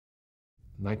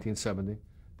1970.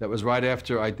 That was right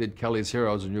after I did Kelly's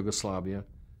Heroes in Yugoslavia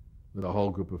with a whole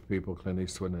group of people, Clint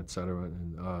Eastwood, et cetera.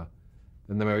 And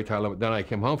then the Mary Tyler. Then I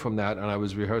came home from that, and I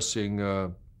was rehearsing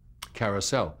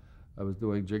Carousel. I was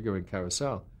doing Jigger in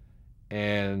Carousel,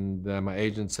 and my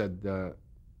agent said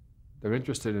they're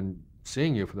interested in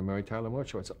seeing you for the Mary Tyler Moore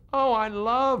Show. I said, "Oh, I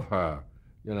love her,"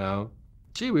 you know.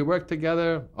 Gee, we worked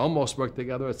together, almost worked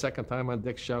together a second time on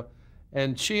Dick's show,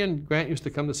 and she and Grant used to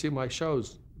come to see my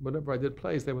shows. Whenever I did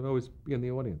plays, they would always be in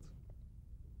the audience.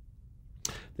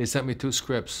 They sent me 2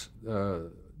 scripts,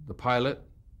 the pilot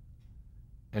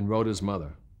and Rhoda's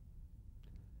Mother.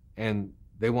 And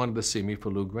they wanted to see me for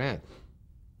Lou Grant.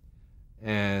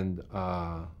 And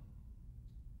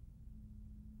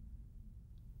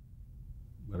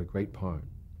what a great part.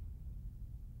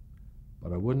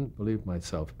 But I wouldn't believe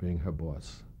myself being her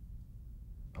boss.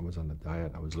 I was on a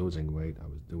diet, I was losing weight, I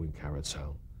was doing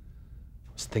Carousel.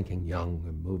 I was thinking young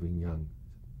and moving young.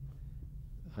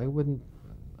 I wouldn't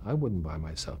buy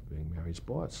myself being Mary's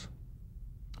boss.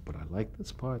 But I like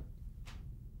this part.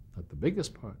 Not the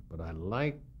biggest part, but I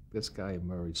like this guy,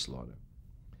 Murray Slaughter.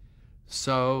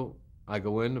 So I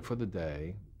go in for the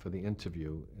day, for the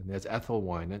interview, and there's Ethel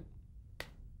Wynant,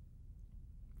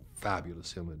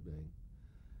 fabulous human being,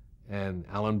 and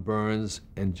Alan Burns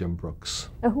and Jim Brooks.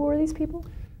 Who are these people?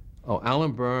 Oh,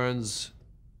 Alan Burns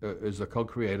is the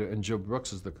co-creator, and Jim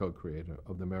Brooks is the co-creator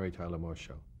of the Mary Tyler Moore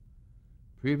Show.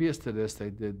 Previous to this, they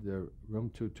did the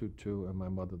Room 222 and My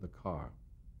Mother the Car.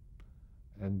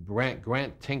 And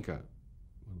Grant Tinker,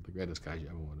 one of the greatest guys you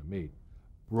ever want to meet,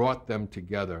 brought them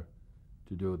together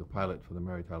to do the pilot for the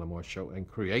Mary Tyler Moore Show and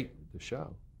create the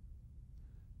show.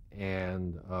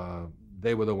 And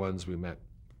they were the ones we met.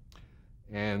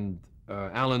 And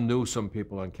Alan knew some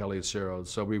people on Kelly's Heroes,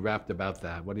 so we rapped about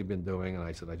that. What have you been doing? And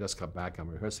I said, I just got back. I'm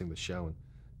rehearsing the show.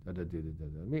 And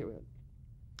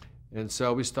And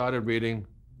so we started reading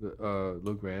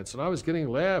Lou Grant's, and I was getting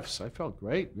laughs. I felt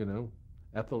great, you know,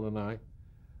 Ethel and I.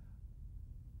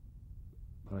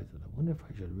 But I said, I wonder if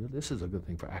I should really, this is a good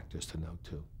thing for actors to know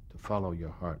too, to follow your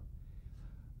heart.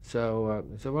 So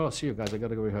I said, well, I'll see you guys. I got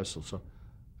to go rehearsal. So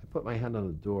I put my hand on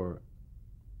the door.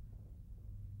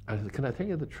 I said, can I tell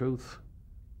you the truth?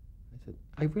 I said,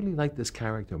 I really like this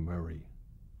character, Murray.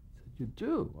 I said, you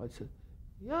do? I said,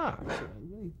 yeah. I said, I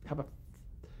really have a,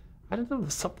 I don't know,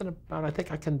 there's something about, I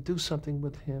think I can do something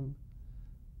with him.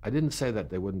 I didn't say that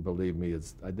they wouldn't believe me.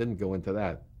 I didn't go into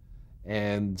that.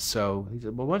 And so he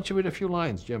said, well, why don't you read a few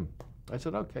lines, Jim? I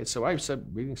said, okay. So I said,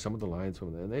 reading some of the lines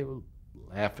from there, and they were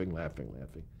laughing.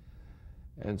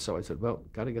 And so I said, well,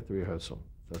 got to get the rehearsal.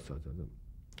 So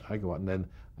I go out, and then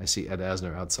I see Ed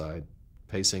Asner outside,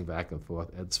 pacing back and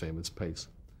forth, Ed's famous pace.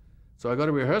 So I go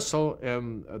to rehearsal,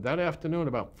 and that afternoon,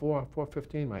 about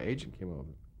 4:15, my agent came over.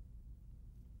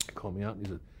 He called me out, and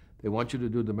he said, they want you to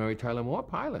do the Mary Tyler Moore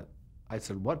pilot. I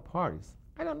said, what part? He said,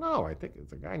 I don't know. I think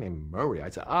it's a guy named Murray. I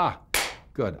said,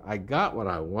 good. I got what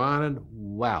I wanted.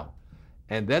 Wow.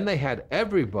 And then they had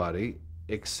everybody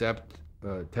except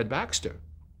Ted Baxter.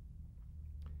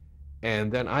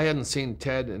 And then I hadn't seen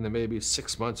Ted in maybe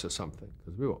 6 months or something,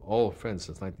 because we were old friends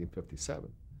since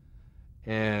 1957.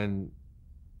 And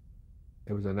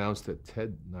it was announced that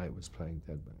Ted Knight was playing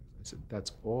Ted Baxter. I said,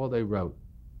 that's all they wrote.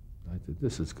 I said,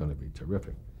 this is going to be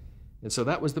terrific. And so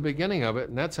that was the beginning of it,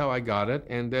 and that's how I got it.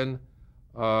 And then,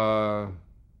 you know,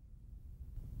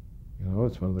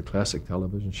 it's one of the classic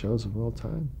television shows of all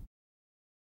time.